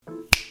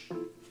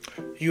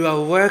You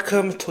are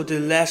welcome to the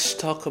Let's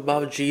Talk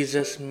About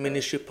Jesus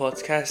Ministry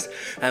podcast,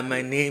 and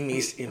my name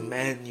is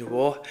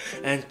Emmanuel,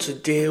 and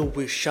today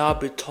we shall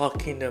be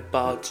talking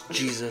about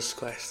Jesus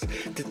Christ.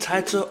 The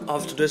title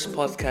of today's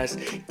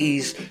podcast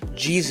is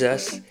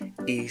Jesus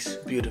is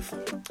Beautiful.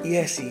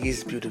 Yes, He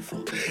is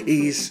beautiful.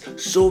 He is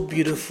so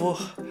beautiful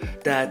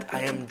that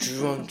I am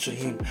drawn to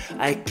Him.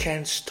 I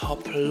can't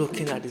stop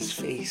looking at His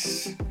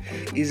face.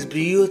 His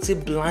beauty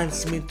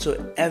blinds me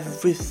to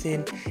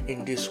everything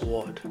in this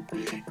world.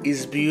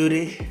 His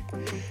beauty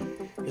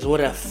is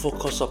what I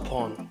focus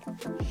upon.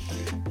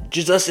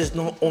 Jesus is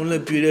not only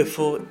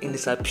beautiful in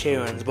His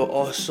appearance, but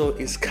also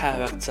His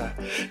character.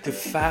 The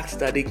fact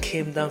that He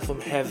came down from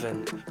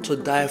heaven to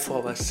die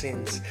for our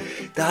sins,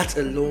 that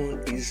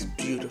alone is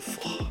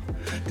beautiful.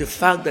 The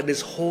fact that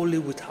He's holy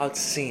without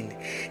sin,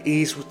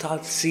 He is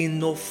without sin,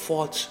 no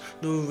fault,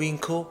 no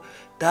wrinkle,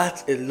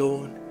 that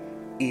alone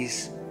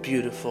is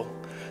beautiful.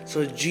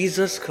 So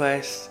Jesus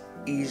Christ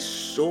is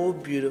so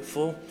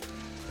beautiful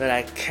that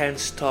I can't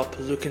stop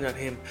looking at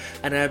Him.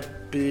 And I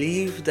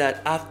believe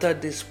that after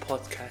this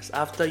podcast,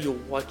 after you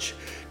watch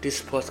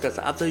this podcast,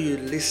 after you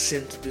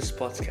listen to this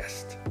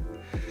podcast,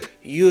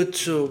 you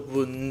too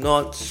will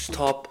not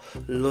stop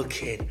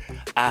looking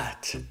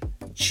at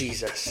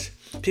Jesus.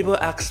 People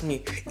ask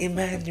me,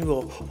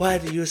 Emmanuel, why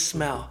do you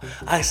smile?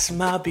 I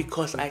smile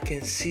because I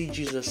can see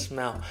Jesus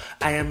smile.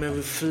 I am a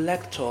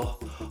reflector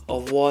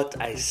of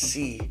what I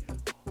see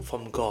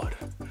from God.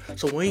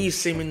 So when you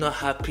see me not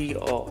happy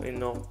or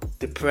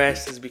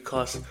depressed, it's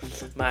because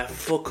my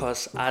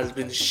focus has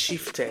been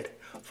shifted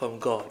from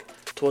God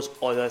towards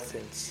other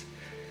things.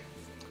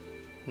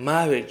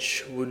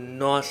 Marriage will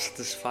not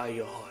satisfy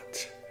your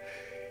heart.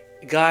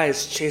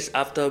 Guys chase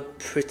after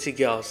pretty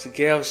girls.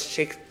 Girls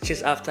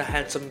chase after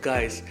handsome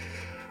guys.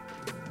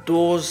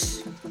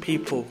 Those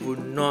people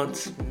will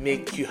not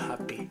make you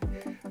happy.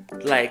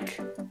 Like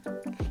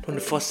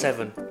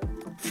 24/7,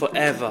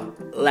 forever,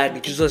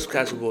 like Jesus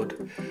Christ would.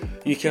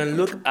 You can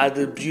look at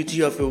the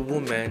beauty of a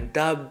woman,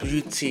 that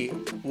beauty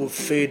will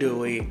fade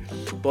away,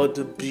 but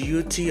the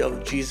beauty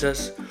of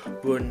Jesus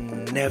will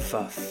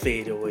never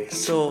fade away.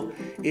 So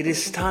it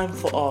is time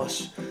for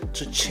us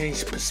to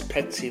change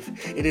perspective.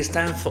 It is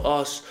time for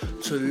us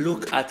to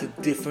look at a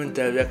different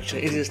direction.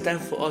 It is time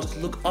for us to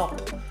look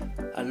up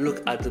and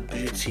look at the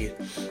beauty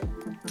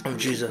of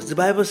Jesus. The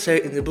Bible says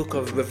in the book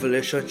of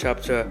Revelation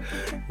chapter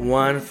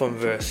 1 from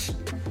verse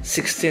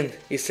 16,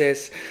 it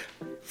says,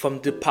 from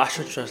the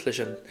Passion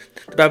Translation,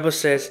 the Bible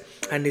says,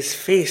 and His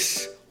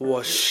face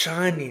was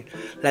shining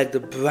like the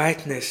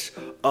brightness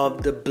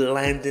of the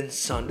blinding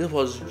sun. This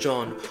was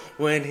John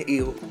when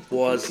he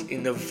was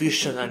in a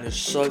vision and he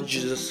saw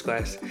Jesus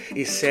Christ.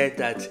 He said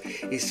that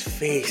His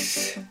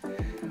face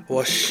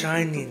was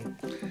shining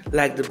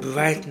like the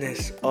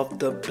brightness of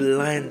the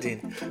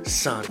blinding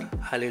sun.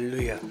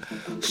 Hallelujah.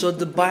 So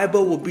the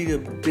Bible will be the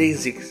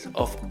basics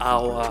of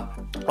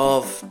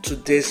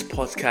today's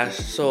podcast.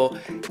 So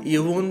I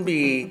won't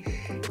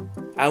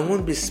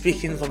be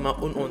speaking from my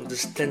own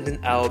understanding.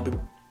 I'll be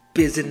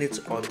basing it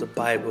on the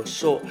Bible.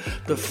 So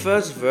the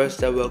first verse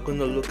that we're going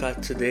to look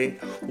at today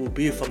will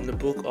be from the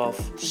book of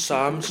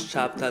Psalms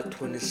chapter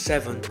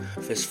 27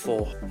 verse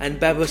 4. And the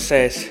Bible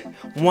says,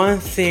 one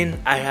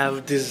thing I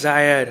have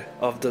desired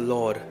of the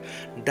Lord,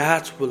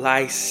 that will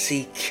I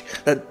seek,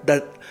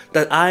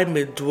 that I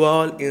may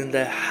dwell in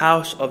the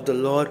house of the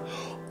Lord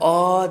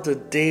all the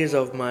days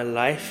of my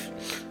life,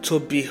 to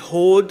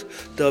behold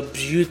the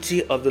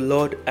beauty of the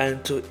Lord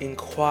and to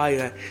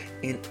inquire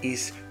in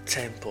His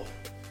temple.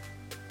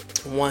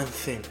 One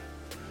thing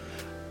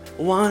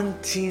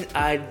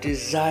I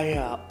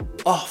desire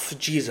of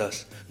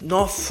Jesus,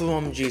 not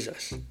from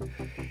Jesus.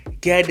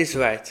 Get this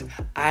right.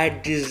 I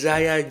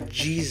desire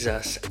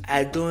Jesus.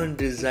 I don't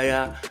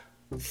desire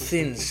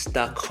things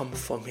that come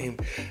from Him.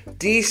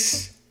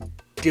 This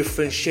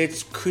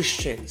differentiates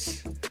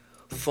Christians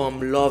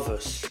from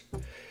lovers.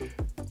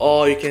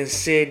 Or you can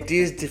say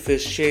this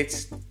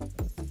differentiates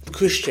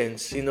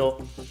Christians. There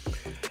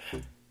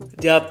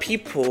are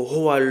people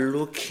who are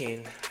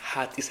looking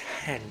at His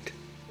hand.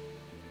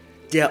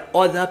 There are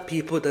other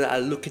people that are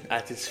looking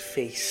at His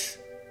face.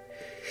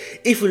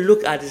 If you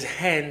look at His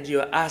hand, you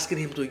are asking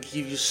Him to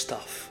give you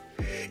stuff.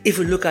 If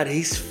you look at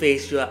His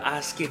face, you are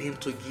asking Him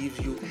to give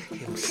you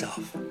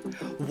Himself.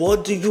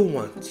 What do you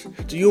want?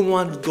 Do you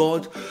want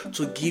God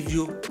to give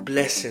you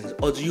blessings,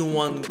 or do you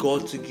want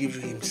God to give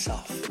you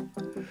Himself?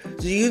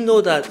 Do you know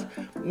that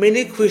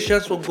many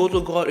Christians will go to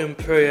God in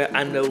prayer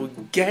and they will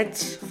get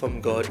from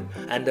God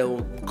and they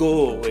will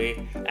go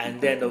away,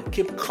 and then they'll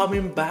keep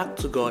coming back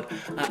to God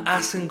and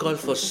asking God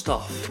for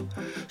stuff?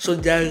 So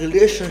their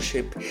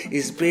relationship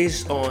is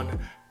based on,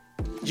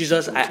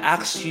 Jesus, I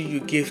asked you, you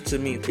give to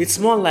me. It's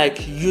more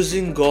like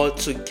using God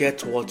to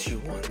get what you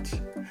want.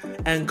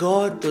 And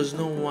God does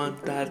not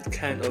want that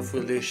kind of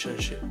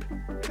relationship.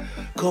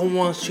 God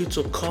wants you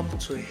to come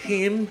to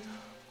Him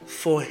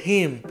for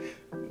Him.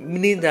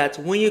 Meaning that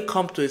when you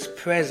come to His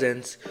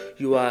presence,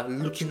 you are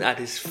looking at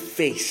His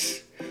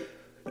face.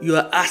 You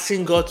are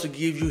asking God to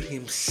give you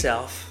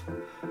Himself.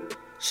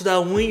 So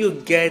that when you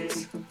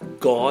get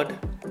God,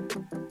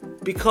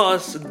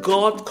 because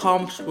God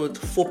comes with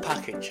full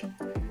package.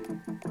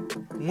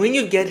 When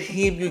you get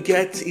Him, you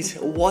get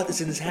what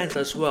is in His hands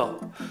as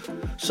well.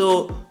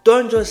 So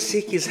don't just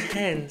seek His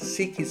hand,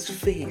 seek His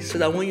face, so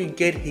that when you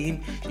get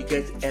Him, you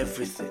get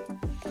everything.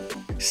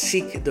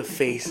 Seek the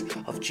face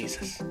of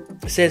Jesus.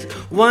 It says,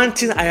 one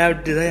thing I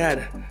have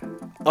desired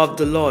of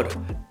the Lord,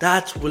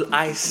 that will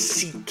I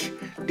seek.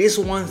 This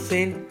one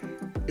thing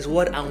is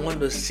what I want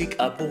to seek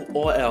above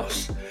all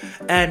else.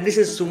 And this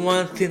is the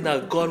one thing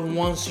that God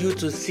wants you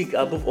to seek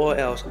above all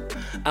else.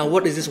 And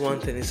what is this one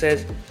thing? It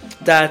says,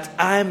 that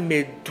I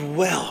may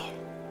dwell,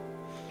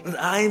 that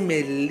I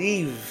may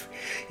live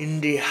in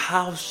the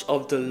house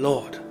of the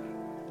Lord.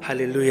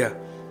 Hallelujah.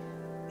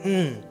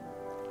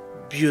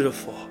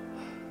 Beautiful.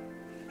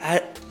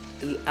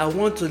 I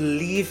want to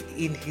live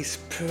in His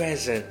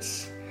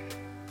presence.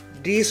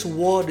 This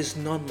world is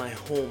not my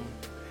home.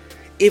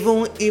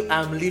 Even if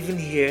I'm living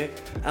here,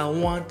 I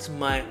want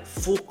my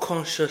full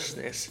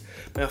consciousness,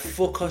 my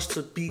focus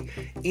to be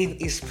in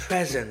His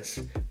presence.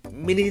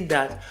 Meaning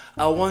that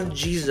I want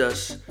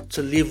Jesus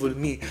to live with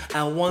me.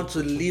 I want to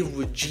live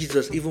with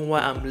Jesus even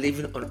while I'm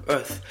living on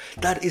earth.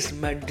 That is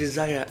my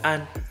desire.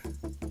 And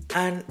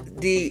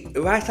the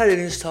writer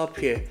didn't stop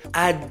here.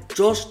 I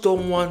just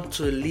don't want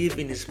to live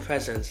in His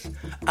presence.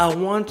 I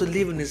want to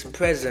live in His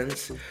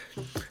presence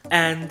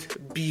and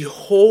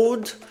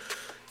behold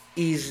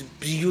His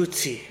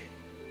beauty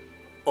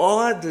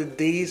all the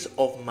days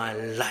of my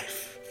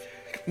life.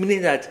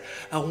 Meaning that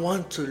I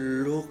want to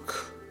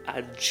look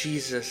at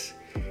Jesus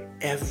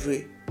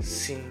every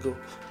single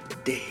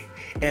day,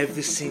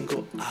 every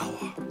single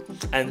hour.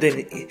 And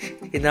then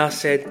he now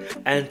said,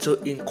 and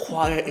to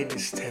inquire in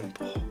His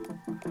temple.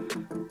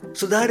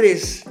 So that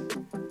is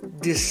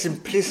the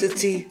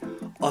simplicity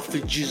of a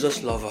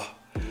Jesus lover.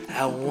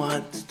 I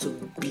want to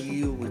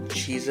be with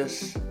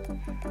Jesus.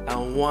 I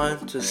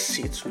want to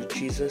sit with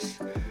Jesus.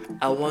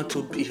 I want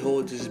to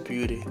behold His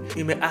beauty.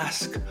 You may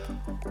ask,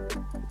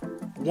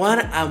 when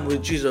I'm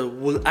with Jesus,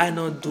 will I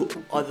not do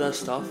other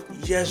stuff?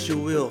 Yes, you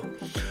will.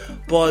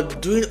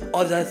 But doing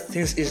other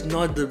things is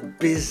not the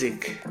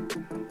basic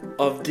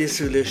of this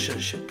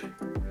relationship.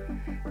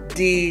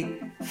 The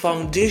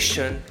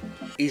foundation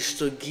is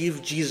to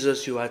give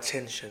Jesus your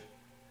attention.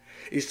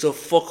 Is to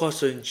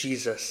focus on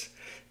Jesus.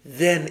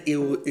 Then it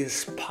will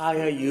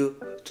inspire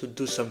you to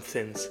do some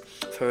things.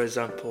 For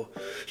example,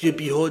 you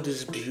behold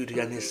His beauty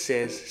and He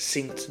says,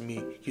 sing to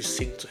me. You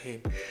sing to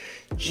Him.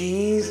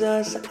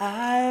 Jesus,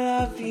 I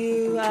love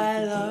you,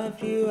 I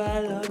love you, I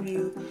love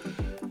you.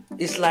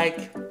 It's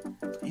like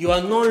you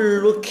are not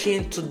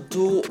looking to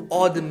do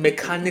all the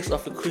mechanics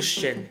of a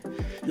Christian.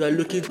 You are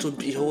looking to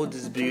behold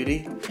His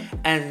beauty,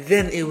 and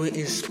then it will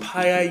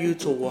inspire you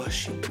to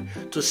worship,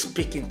 to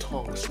speak in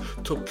tongues,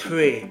 to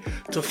pray,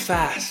 to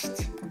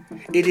fast.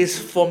 It is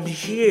from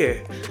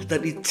here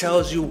that it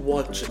tells you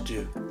what to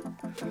do.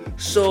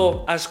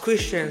 So as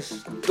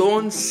Christians,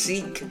 don't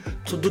seek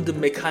to do the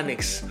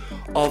mechanics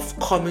of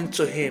coming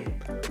to Him.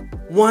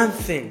 One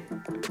thing,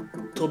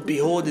 to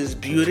behold His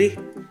beauty,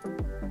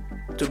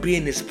 to be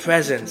in His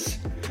presence,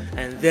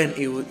 and then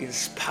it will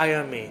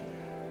inspire me.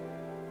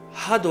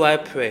 How do I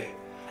pray?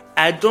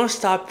 I don't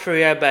start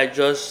prayer by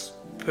just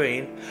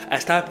praying. I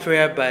start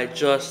prayer by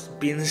just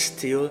being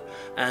still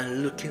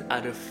and looking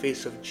at the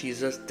face of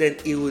Jesus. Then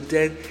it will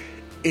then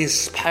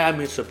inspire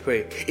me to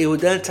pray. It will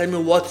then tell me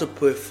what to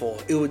pray for.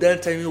 It will then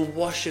tell me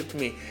worship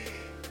me.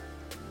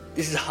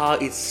 This is how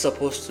it's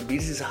supposed to be.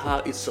 This is how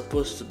it's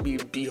supposed to be,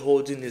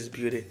 beholding His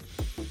beauty.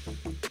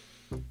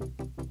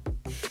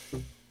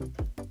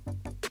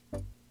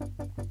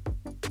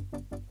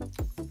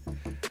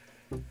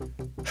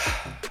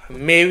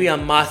 Mary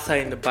and Martha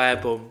in the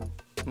Bible.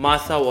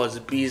 Martha was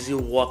busy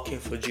working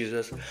for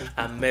Jesus,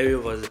 and Mary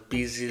was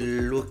busy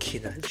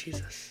looking at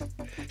Jesus.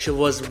 She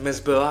was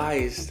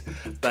mesmerized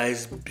by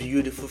His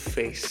beautiful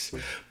face,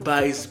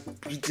 by His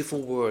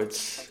beautiful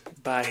words,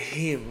 by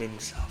Him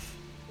Himself.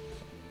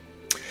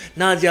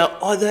 Now there are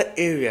other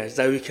areas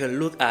that we can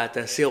look at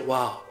and say,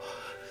 wow,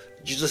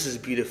 Jesus is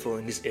beautiful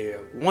in this area.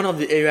 One of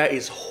the areas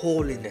is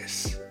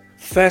holiness.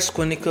 1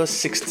 Chronicles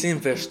 16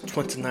 verse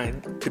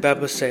 29, the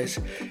Bible says,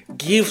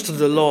 give to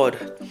the Lord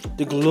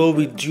the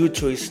glory due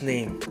to His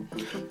name.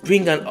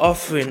 Bring an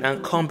offering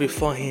and come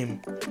before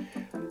Him.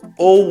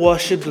 Oh,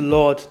 worship the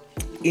Lord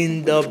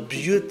in the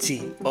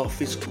beauty of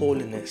His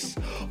holiness.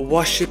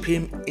 Worship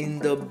Him in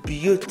the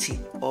beauty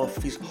of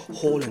His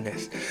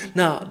holiness.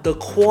 Now, the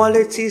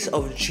qualities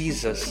of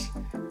Jesus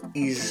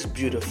is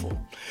beautiful.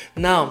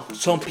 Now,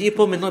 some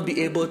people may not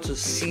be able to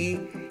see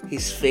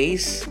His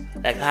face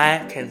like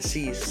I can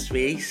see His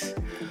face.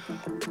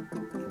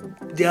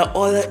 There are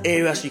other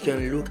areas you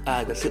can look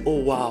at and say, oh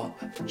wow,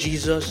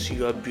 Jesus,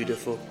 you are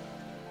beautiful.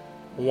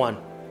 One,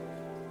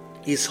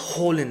 His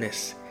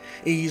holiness.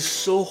 He is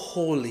so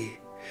holy.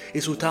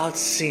 He's without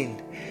sin.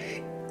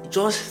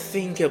 Just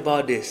think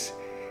about this.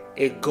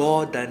 A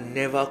God that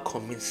never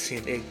commits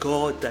sin. A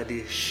God that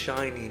is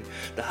shining.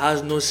 That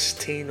has no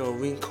stain or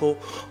wrinkle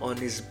on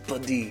His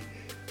body,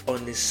 on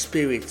His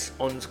spirit,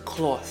 on His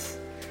cloth.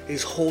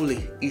 He's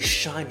holy. He's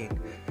shining.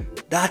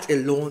 That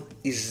alone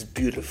is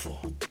beautiful.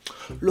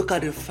 Look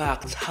at the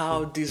fact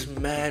how this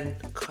man,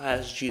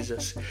 Christ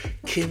Jesus,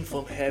 came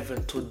from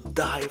heaven to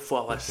die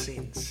for our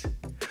sins,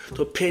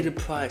 to pay the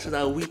price so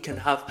that we can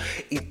have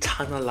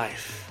eternal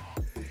life.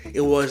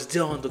 It was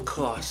there on the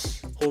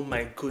cross. Oh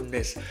my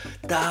goodness,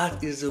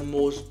 that is the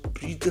most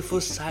beautiful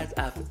sight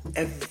I've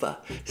ever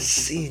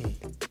seen.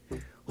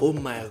 Oh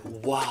my,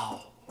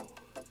 wow.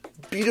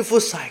 Beautiful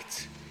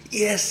sight.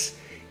 Yes,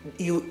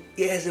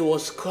 it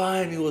was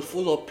crying, it was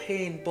full of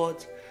pain,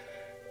 but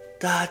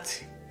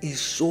that is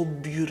so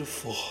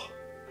beautiful,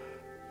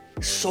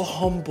 so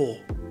humble.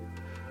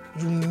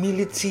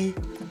 Humility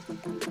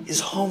is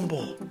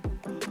humble.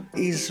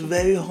 Is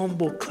very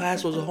humble.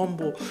 Christ was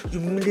humble.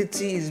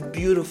 Humility is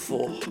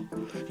beautiful.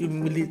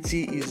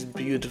 Humility is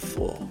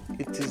beautiful.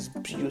 It is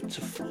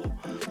beautiful.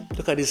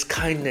 Look at his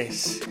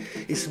kindness,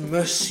 his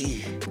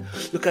mercy.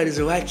 Look at his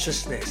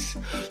righteousness.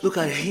 Look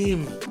at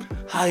him,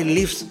 how he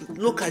lives.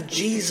 Look at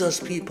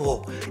Jesus,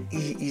 people.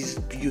 He is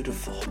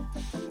beautiful.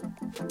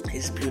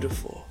 He's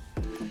beautiful.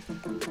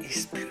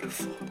 He's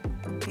beautiful.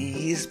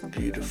 He is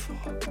beautiful.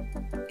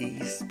 He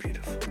is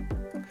beautiful.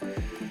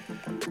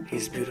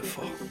 He's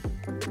beautiful.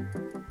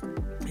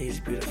 He's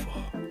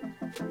beautiful.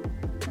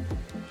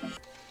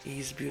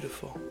 He's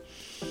beautiful.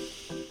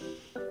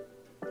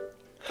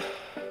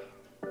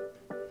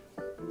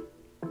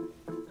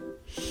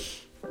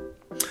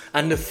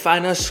 And the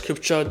final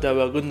scripture that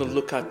we're going to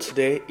look at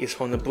today is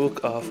from the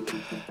book of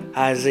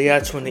Isaiah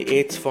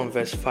 28 from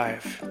verse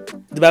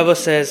 5. The Bible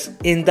says,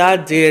 "In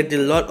that day the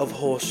Lord of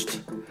hosts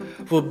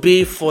will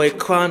be for a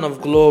crown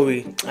of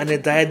glory and a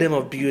diadem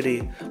of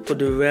beauty to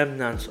the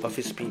remnants of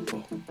his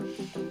people."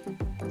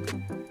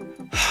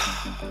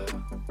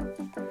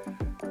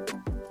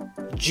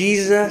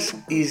 Jesus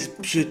is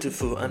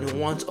beautiful and he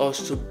wants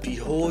us to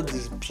behold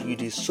his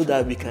beauty so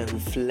that we can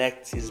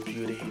reflect his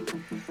beauty.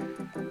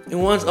 He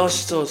wants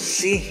us to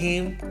see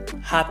him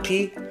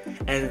happy,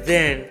 and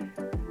then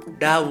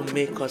that will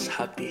make us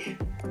happy.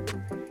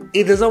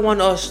 He doesn't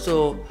want us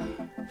to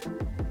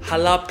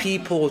allow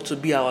people to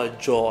be our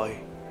joy.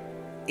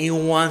 He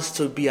wants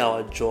to be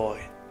our joy.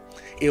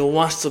 He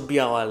wants to be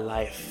our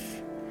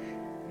life.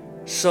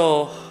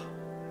 So,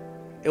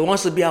 he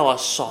wants to be our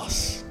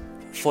source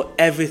for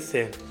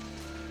everything.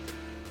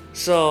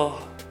 So,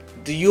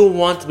 do you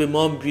want to be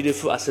more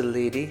beautiful as a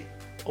lady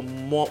or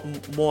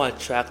more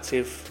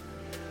attractive?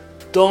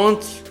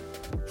 Don't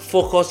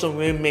focus on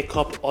wearing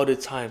makeup all the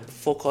time.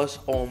 Focus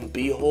on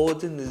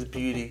beholding his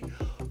beauty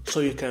so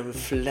you can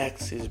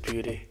reflect his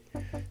beauty.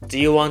 Do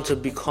you want to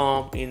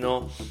become,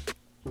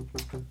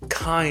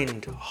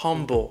 kind,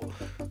 humble,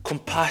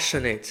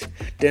 compassionate?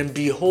 Then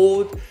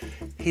behold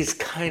his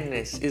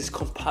kindness, his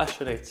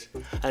compassionate,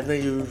 and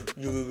then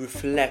you will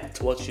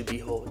reflect what you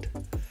behold.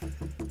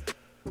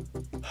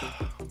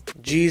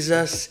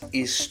 Jesus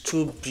is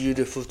too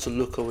beautiful to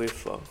look away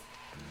from.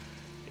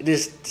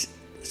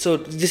 So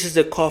this is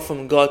the call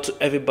from God to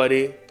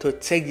everybody to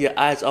take your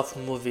eyes off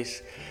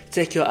movies.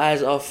 Take your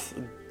eyes off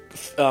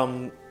a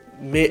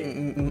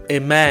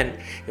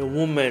man, a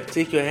woman.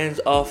 Take your hands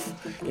off,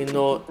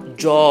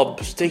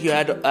 jobs. Take your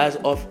eyes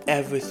off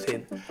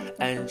everything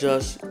and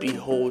just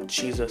behold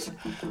Jesus.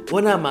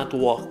 When I'm at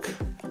work,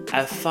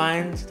 I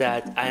find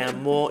that I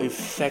am more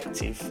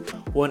effective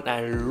when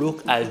I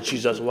look at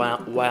Jesus while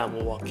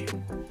I'm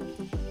working.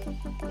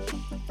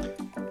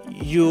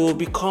 You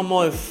become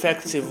more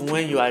effective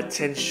when your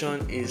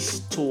attention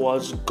is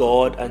towards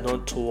God and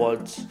not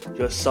towards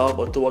yourself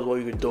or towards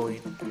what you're doing.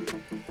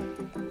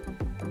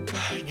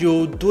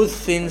 You do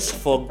things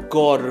for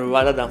God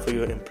rather than for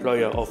your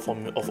employer or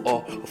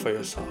for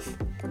yourself.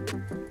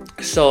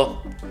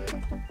 So,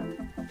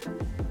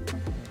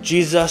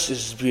 Jesus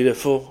is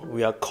beautiful.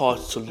 We are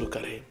called to look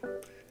at him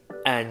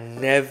and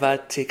never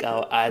take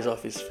our eyes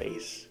off his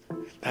face.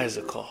 That is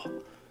the call.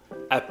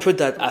 I pray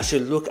that as you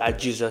look at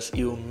Jesus,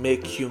 it will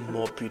make you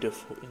more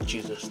beautiful in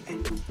Jesus'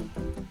 name.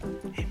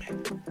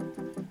 Amen.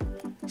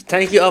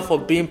 Thank you all for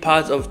being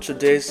part of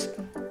today's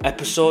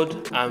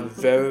episode. I'm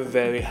very,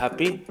 very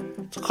happy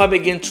to come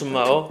again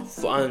tomorrow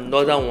for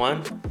another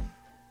one.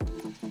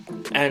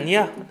 And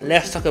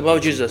let's talk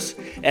about Jesus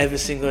every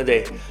single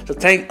day. So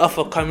thank you all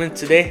for coming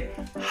today.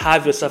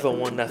 Have yourself a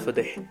wonderful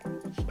day.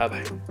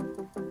 Bye-bye.